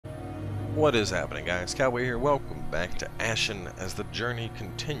What is happening, guys? Cowboy here. Welcome back to Ashen as the journey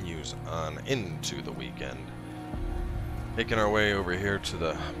continues on into the weekend. Making our way over here to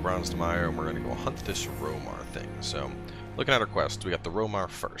the Bronzed Mire, and we're going to go hunt this Romar thing. So, looking at our quest, we got the Romar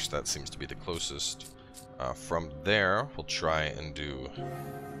first. That seems to be the closest. From there, we'll try and do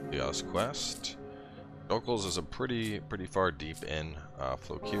the Oz quest. Dokels is a pretty far deep in.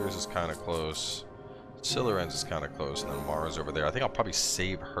 Flokiers is kind of close. Sillerens is kind of close, and then Mara's over there. I think I'll probably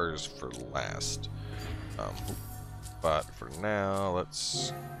save hers for last. But for now,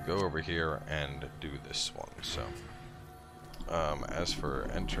 let's go over here and do this one. So, as for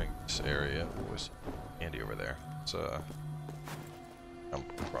entering this area, it was Andy over there. Let's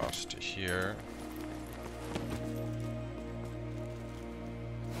jump across to here.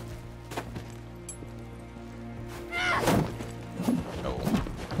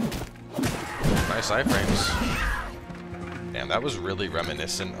 Nice iframes. Damn, that was really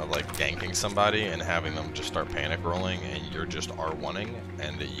reminiscent of like ganking somebody and having them just start panic rolling and you're just R1ing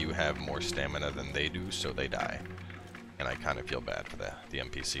and you have more stamina than they do, so they die. And I kind of feel bad for the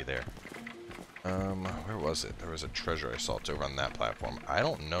NPC there. Where was it? There was a treasure assault over on that platform. I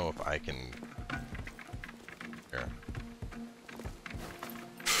don't know if I can... Here.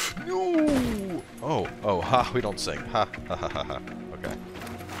 No! Oh, ha, we don't sing. Ha, ha, ha, ha, ha. Okay.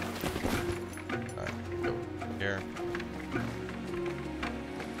 Here.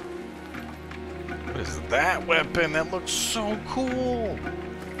 What is that weapon? That looks so cool!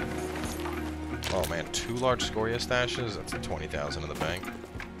 Oh man, 2 large scoria stashes? That's 20,000 in the bank.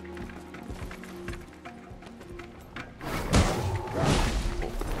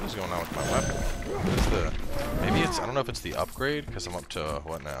 What is going on with my weapon? What is the... Maybe it's... I don't know if it's the upgrade, because I'm up to...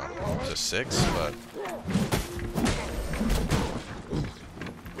 What now? I'm up to 6, but...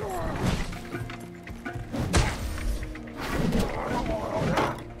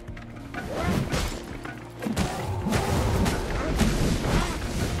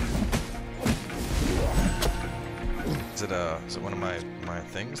 Is it one of my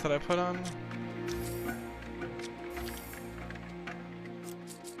things that I put on?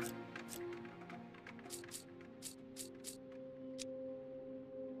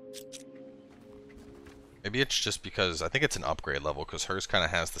 Maybe it's just because I think it's an upgrade level, because hers kind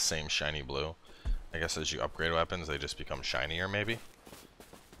of has the same shiny blue. I guess as you upgrade weapons, they just become shinier, maybe.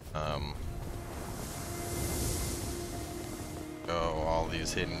 Oh, all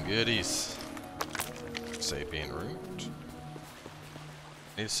these hidden goodies. Sapien root.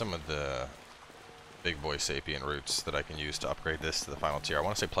 Need some of the big boy sapien roots that I can use to upgrade this to the final tier. I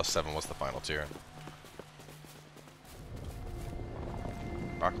want to say +7 was the final tier.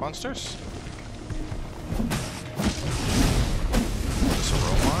 Rock monsters? Is this a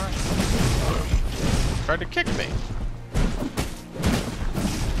Romar? Tried to kick me.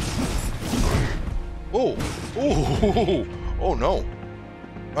 Oh! Oh! Oh no!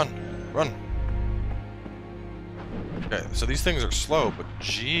 Run! Run! Okay, so these things are slow, but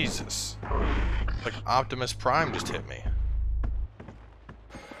Jesus. Like Optimus Prime just hit me.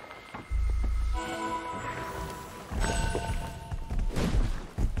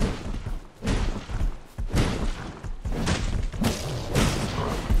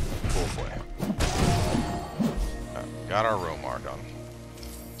 Oh boy. Got our Romar done.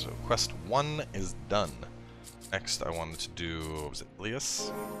 So quest 1 is done. Next I wanted to do, was it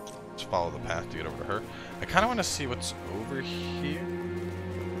Lias? Let's follow the path to get over to her. I kind of want to see what's over here.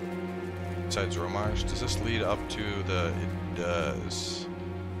 Besides Romage, does this lead up to the... It does.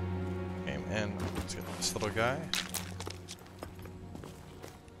 Game in. Let's get this little guy.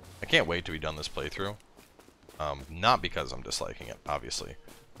 I can't wait to be done this playthrough. Not because I'm disliking it, obviously.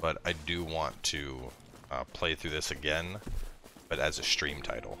 But I do want to play through this again, but as a stream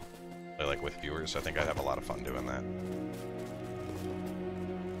title. Like with viewers. I think I'd have a lot of fun doing that.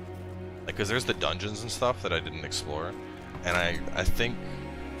 Like, because there's the dungeons and stuff that I didn't explore, and I think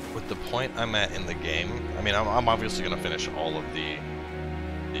with the point I'm at in the game, I mean, I'm obviously gonna finish all of the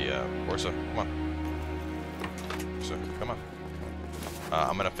Orsa, come on, Orsa, come on.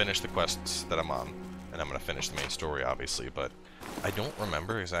 I'm gonna finish the quests that I'm on, and I'm gonna finish the main story, obviously, but I don't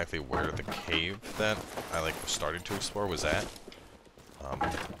remember exactly where the cave that I like started to explore was at.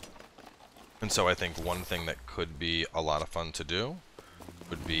 And so I think one thing that could be a lot of fun to do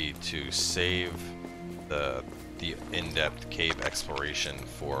would be to save the in-depth cave exploration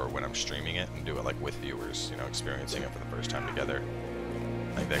for when I'm streaming it and do it like with viewers, you know, experiencing it for the first time together.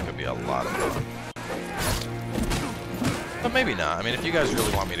 I think that could be a lot of fun. But maybe not. I mean, if you guys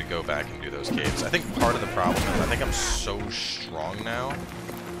really want me to go back and do those caves, I think part of the problem is I think I'm so strong now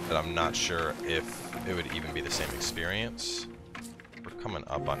that I'm not sure if it would even be the same experience. coming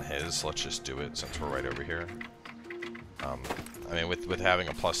up on his, so let's just do it since we're right over here. I mean, with having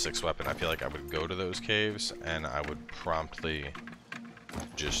a +6 weapon, I feel like I would go to those caves, and I would promptly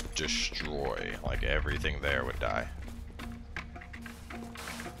just destroy, like, everything there would die.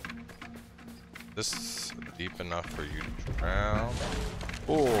 This deep enough for you to drown?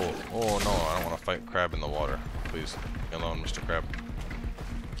 Oh no, I don't want to fight crab in the water. Please, leave me alone, Mr. Crab.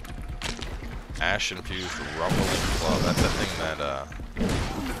 Ash infused rumbling club. That's the thing that,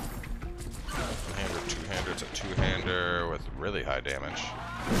 one-hander, two-hander. It's a two-hander with really high damage.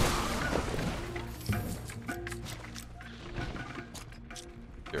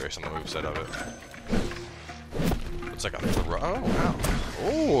 Curious on the moveset of it. It's like a throw. Oh, wow.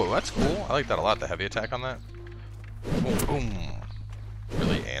 Oh, that's cool. I like that a lot, the heavy attack on that. Boom, boom.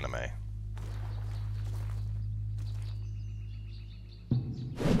 Really anime.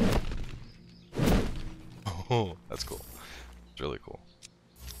 Oh, that's cool. It's really cool.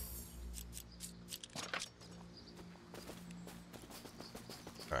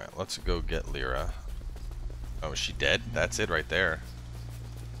 Alright, let's go get Lyra. Oh, is she dead? That's it right there.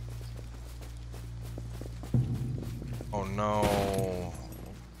 Oh no.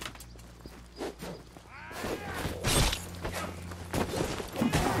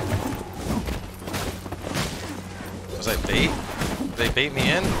 Was I bait? Did they bait me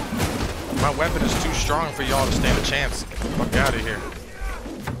in? My weapon is too strong for y'all to stand a chance. Get the fuck out of here.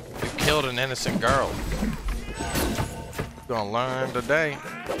 You killed an innocent girl. You're gonna learn today.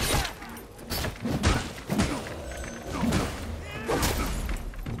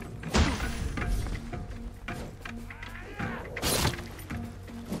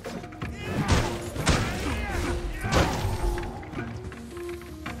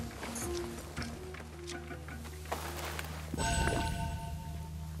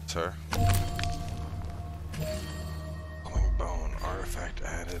 Her. Glowing bone artifact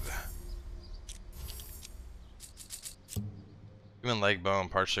added. Human leg bone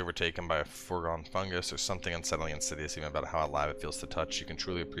partially overtaken by a foregone fungus or something unsettling insidious even about how alive it feels to touch. You can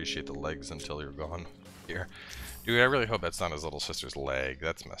truly appreciate the legs until you're gone. Here. Dude, I really hope that's not his little sister's leg.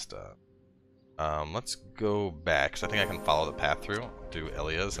 That's messed up. Let's go back, because I think I can follow the path through, do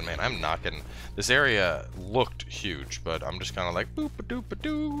Elia's, and man, I'm knocking, this area looked huge, but I'm just kind of like,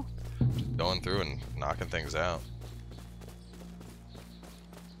 boop-a-doop-a-doo, just going through and knocking things out.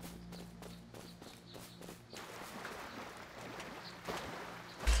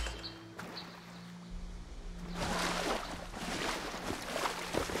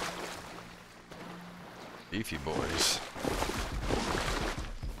 Beefy boys.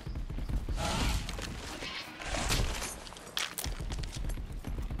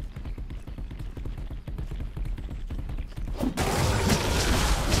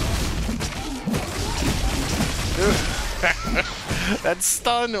 That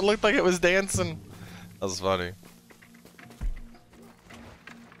stun, it looked like it was dancing. That was funny.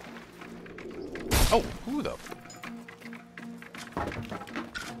 Oh, who the?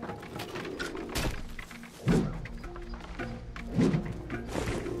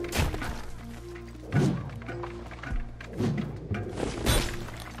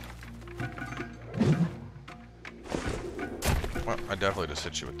 Well, I definitely just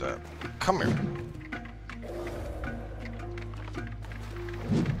hit you with that. Come here.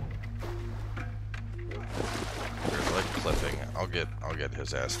 I'll get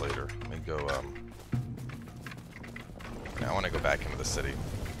his ass later. Let me go, now I want to go back into the city.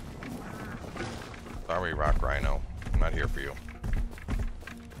 Sorry, Rock Rhino. I'm not here for you.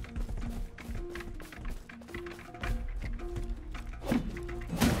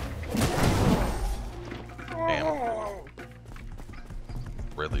 Damn.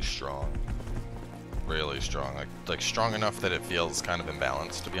 Really strong. Really strong. Like strong enough that it feels kind of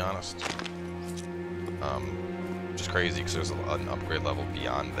imbalanced, to be honest. Which is crazy because there's an upgrade level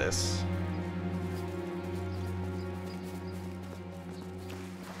beyond this.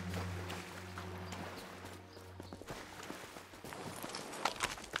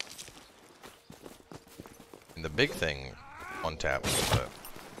 And the big thing on tap was that.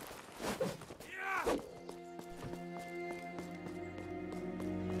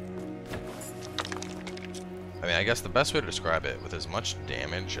 I mean, I guess the best way to describe it, with as much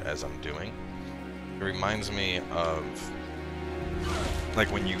damage as I'm doing, it reminds me of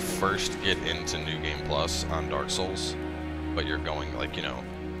like when you first get into New Game Plus on Dark Souls, but you're going like, you know,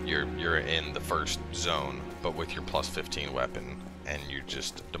 you're in the first zone, but with your +15 weapon, and you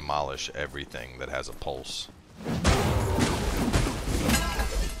just demolish everything that has a pulse.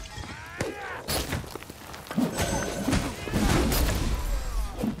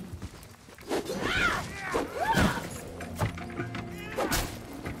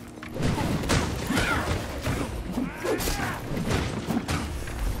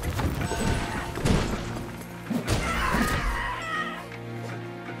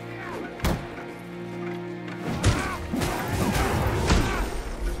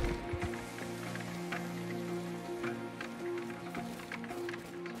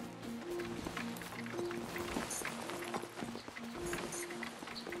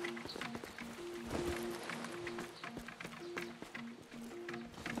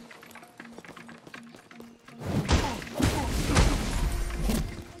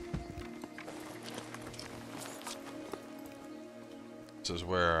 is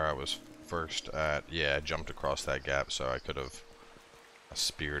where I was first at. Yeah, I jumped across that gap, so I could have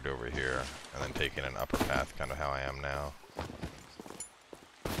speared over here and then taken an upper path, kind of how I am now.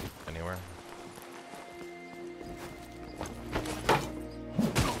 Anywhere?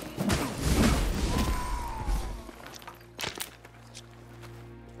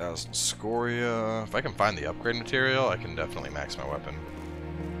 Scoria. If I can find the upgrade material, I can definitely max my weapon.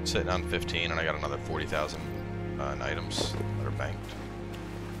 Sitting on 15, and I got another 40,000 items that are banked.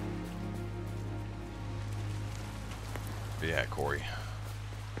 But yeah, Corey.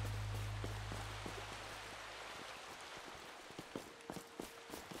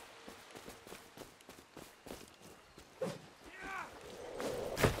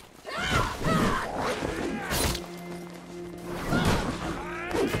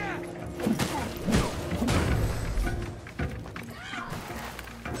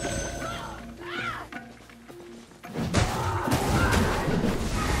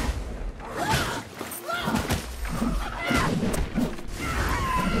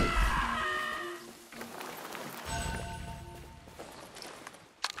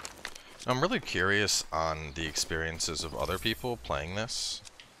 I'm really curious on the experiences of other people playing this.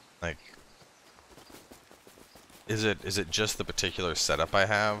 Like, is it just the particular setup I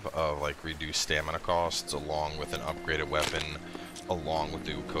have of like reduced stamina costs along with an upgraded weapon, along with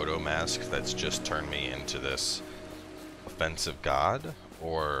the Ukoto mask that's just turned me into this offensive god?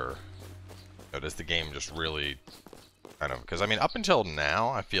 Or does the game just really kind of, because I mean up until now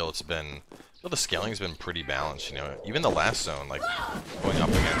I feel it's been, the scaling's been pretty balanced, you know. Even the last zone, like going up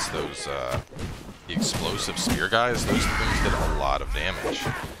against those the explosive spear guys, those things did a lot of damage.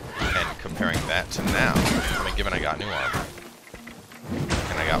 And comparing that to now, I mean, given I got new armor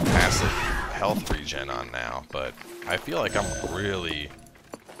and I got passive health regen on now, but I feel like I'm really,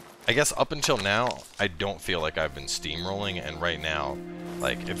 I guess up until now I don't feel like I've been steamrolling, and right now,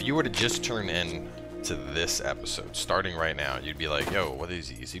 like if you were to just turn in to this episode, starting right now, you'd be like, yo, what is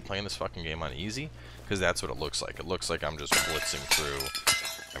he playing this fucking game on easy? Because that's what it looks like. It looks like I'm just blitzing through.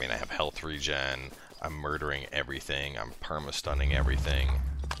 I mean, I have health regen, I'm murdering everything, I'm perma-stunning everything.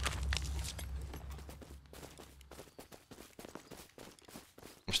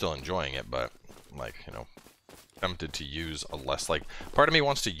 I'm still enjoying it, but I'm like, you know, tempted to use a less, like, part of me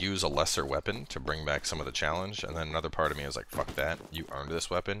wants to use a lesser weapon to bring back some of the challenge, and then another part of me is like, fuck that, you earned this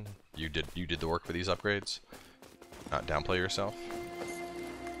weapon, you did the work for these upgrades, not downplay yourself.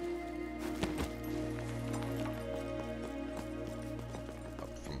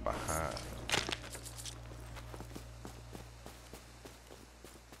 Up from behind.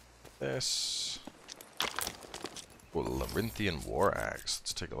 This. Oh, Labyrinthian War Axe.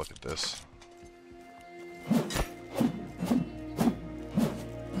 Let's take a look at this.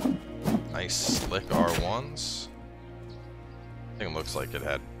 Nice slick R1s. I think it looks like it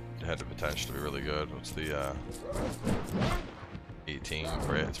had the potential to be really good. What's the 18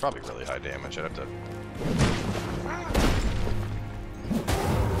 crit? It's probably really high damage. I'd have to.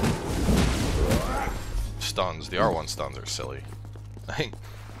 Stuns. The R1 stuns are silly.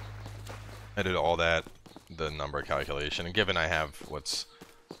 I did all that, the number calculation, and given I have what's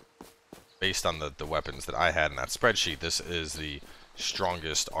based on the weapons that I had in that spreadsheet, this is the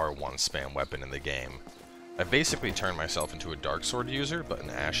strongest R1 spam weapon in the game. I basically turned myself into a dark sword user, but an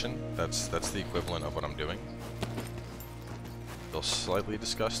Ashen. That's the equivalent of what I'm doing. Feel slightly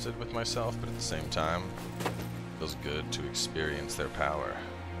disgusted with myself, but at the same time, feels good to experience their power.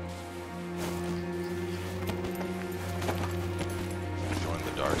 Join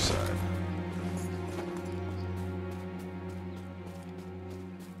the dark side.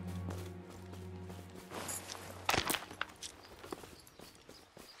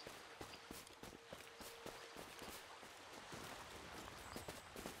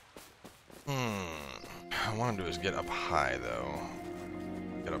 I want to do is get up high, though.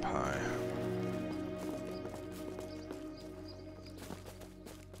 Get up high.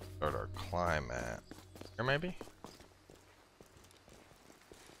 Start our climb at here, maybe?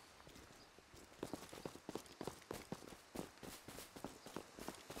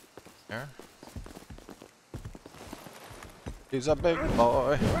 Here? He's a big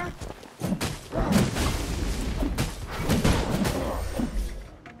boy.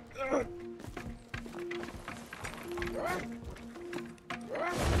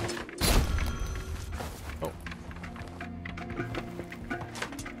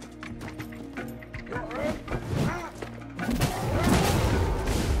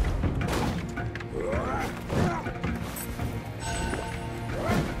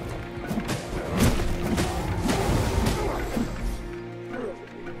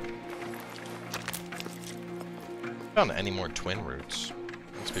 Found any more twin roots?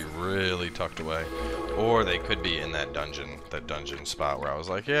 really tucked away. Or they could be in that dungeon spot where I was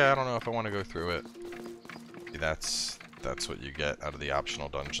like, yeah, I don't know if I want to go through it. That's what you get out of the optional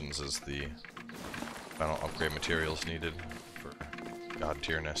dungeons, is the final upgrade materials needed for god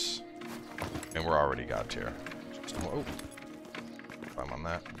tierness. And we're already god tier. Oh, I'm on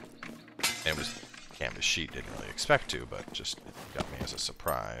that. And it was canvas sheet, didn't really expect to, but just got me as a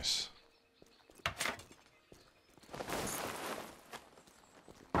surprise.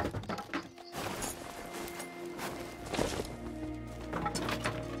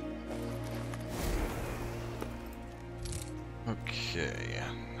 Okay.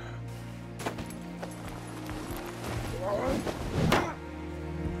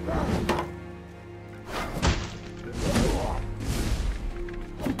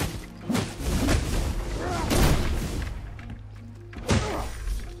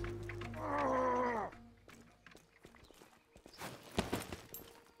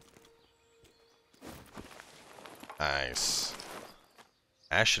 Nice.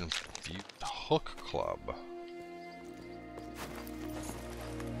 Ashen Fjord Hook Club.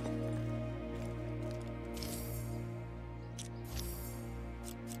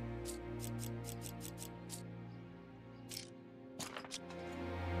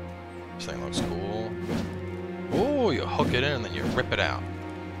 This thing looks cool. Oh, you hook it in and then you rip it out.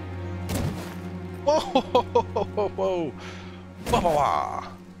 Whoa! Whoa! Whoa! Whoa!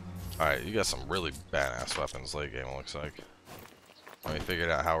 Alright, you got some really badass weapons late game, it looks like. When we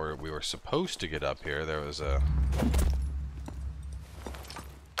figured out how we were supposed to get up here, there was a...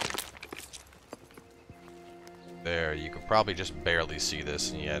 There, you could probably just barely see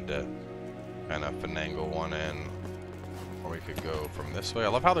this, and you had to kind of finagle one in. Or we could go from this way. I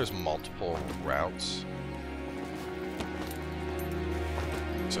love how there's multiple routes.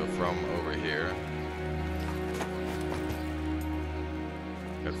 So from over here...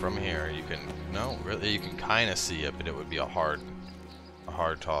 But from here, you can, no, really, you can kind of see it, but it would be a hard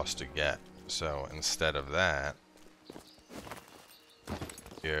toss to get. So instead of that,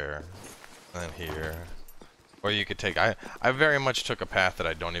 here, and then here, or you could take, I very much took a path that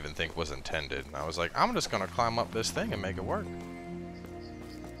I don't even think was intended. And I was like, I'm just going to climb up this thing and make it work.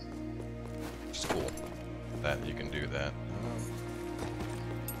 Which is cool that you can do that.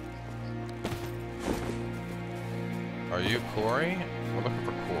 Are you Corey? We're looking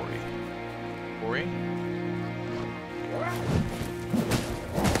for Corey. Corey?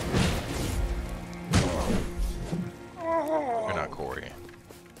 You're not Corey.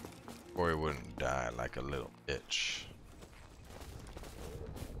 Corey wouldn't die like a little bitch.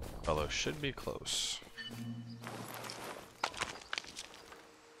 Fellow should be close.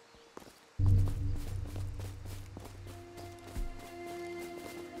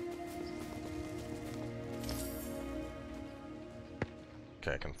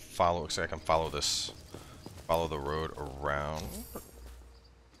 Okay, I can follow. Looks like I can follow this. Follow the road around.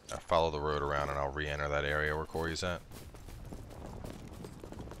 Follow the road around, and I'll re-enter that area where Corey's at.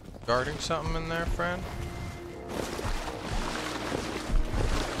 Guarding something in there, friend?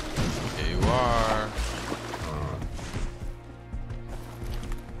 Here you are.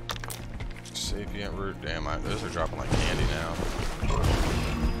 Sapient root. Damn, those are dropping like candy now.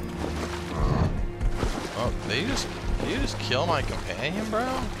 Oh, did you just kill my companion, bro?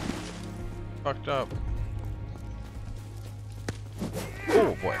 Fucked up.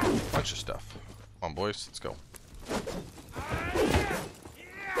 Oh boy, bunch of stuff. Come on, boys, let's go.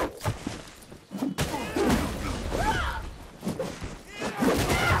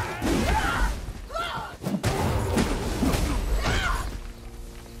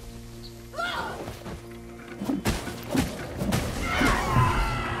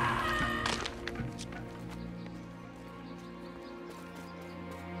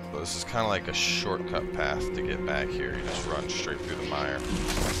 This is kind of like a shortcut path to get back here. You just run straight through the mire.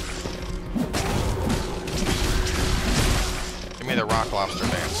 Give me the rock lobster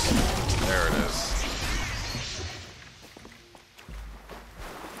dance. There it is.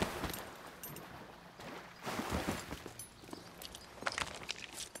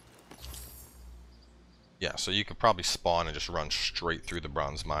 Yeah, so you could probably spawn and just run straight through the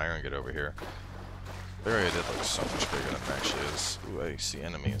bronze mire and get over here. The area did look so much bigger than it actually is. Ooh, I see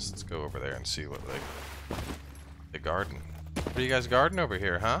enemies. Let's go over there and see what they garden. What are you guys garden over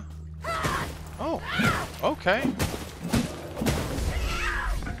here, huh? Oh, okay.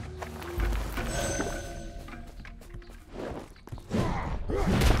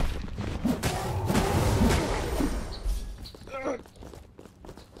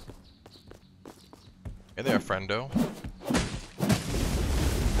 Hey there, friendo.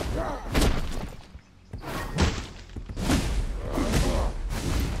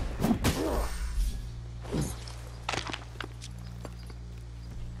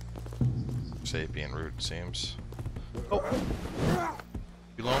 sapien root seems. Oh!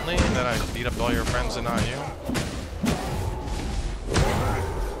 You lonely that I beat up all your friends and not you?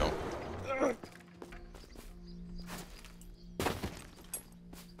 No.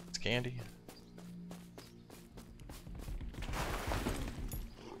 It's candy.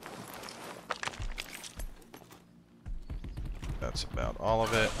 That's about all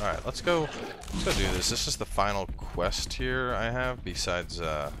of it. Alright, let's go do this. This is the final quest here I have, besides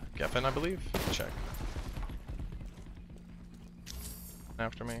Geffen, I believe. Check.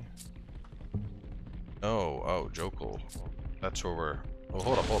 After me. Oh, Jokul. That's where we're... Oh,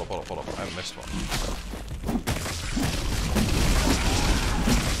 hold up. I missed one.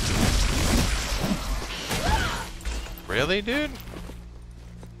 Really, dude?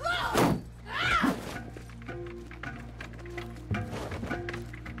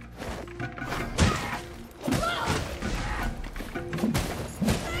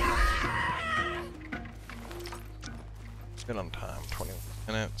 Good on time, 20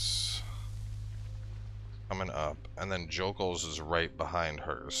 minutes. Coming up, and then Jokel's is right behind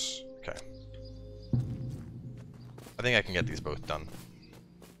hers. Okay. I think I can get these both done.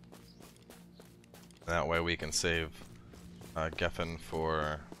 That way we can save Geffen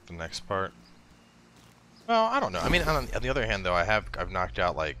for the next part. Well, I don't know. I mean, on the other hand, though, I've knocked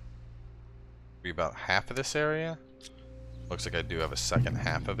out like about half of this area. Looks like I do have a second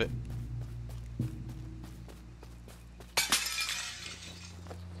half of it.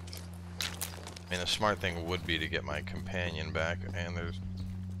 I mean, the smart thing would be to get my companion back, and there's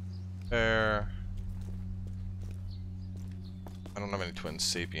there. I don't have any twin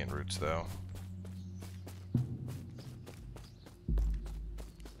sapien roots though.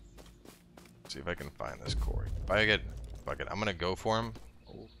 Let's see if I can find this quarry. If I get, fuck it, I'm gonna go for him.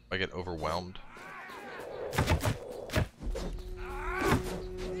 If I get overwhelmed.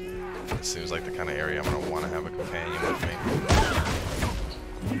 It seems like the kind of area I'm gonna want to have a companion with me.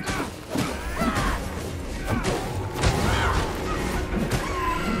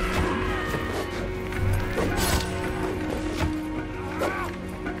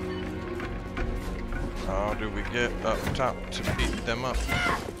 How do we get up top to beat them up?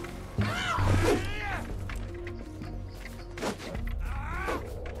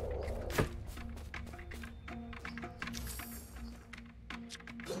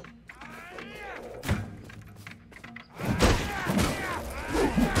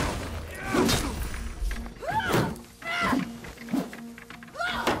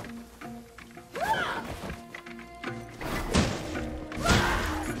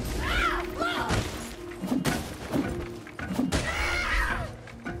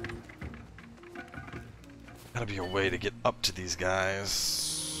 Gotta be a way to get up to these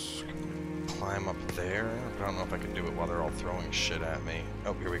guys. Climb up there. I don't know if I can do it while they're all throwing shit at me.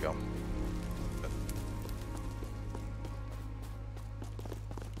 Oh, here we go.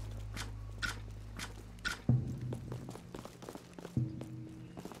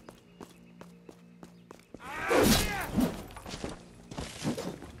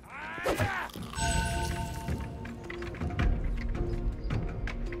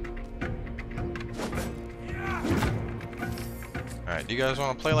 Alright, do you guys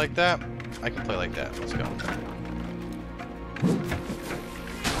want to play like that? I can play like that. Let's go.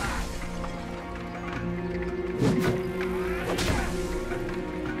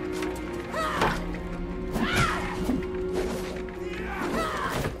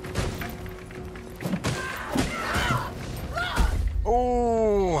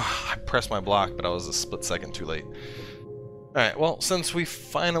 Oh, I pressed my block, but I was a split second too late. Alright, well, since we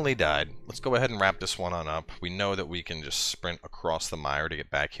finally died, let's go ahead and wrap this one on up. We know that we can just sprint across the mire to get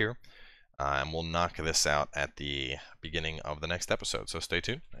back here. And we'll knock this out at the beginning of the next episode. So stay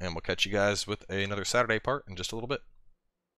tuned, and we'll catch you guys with another Saturday part in just a little bit.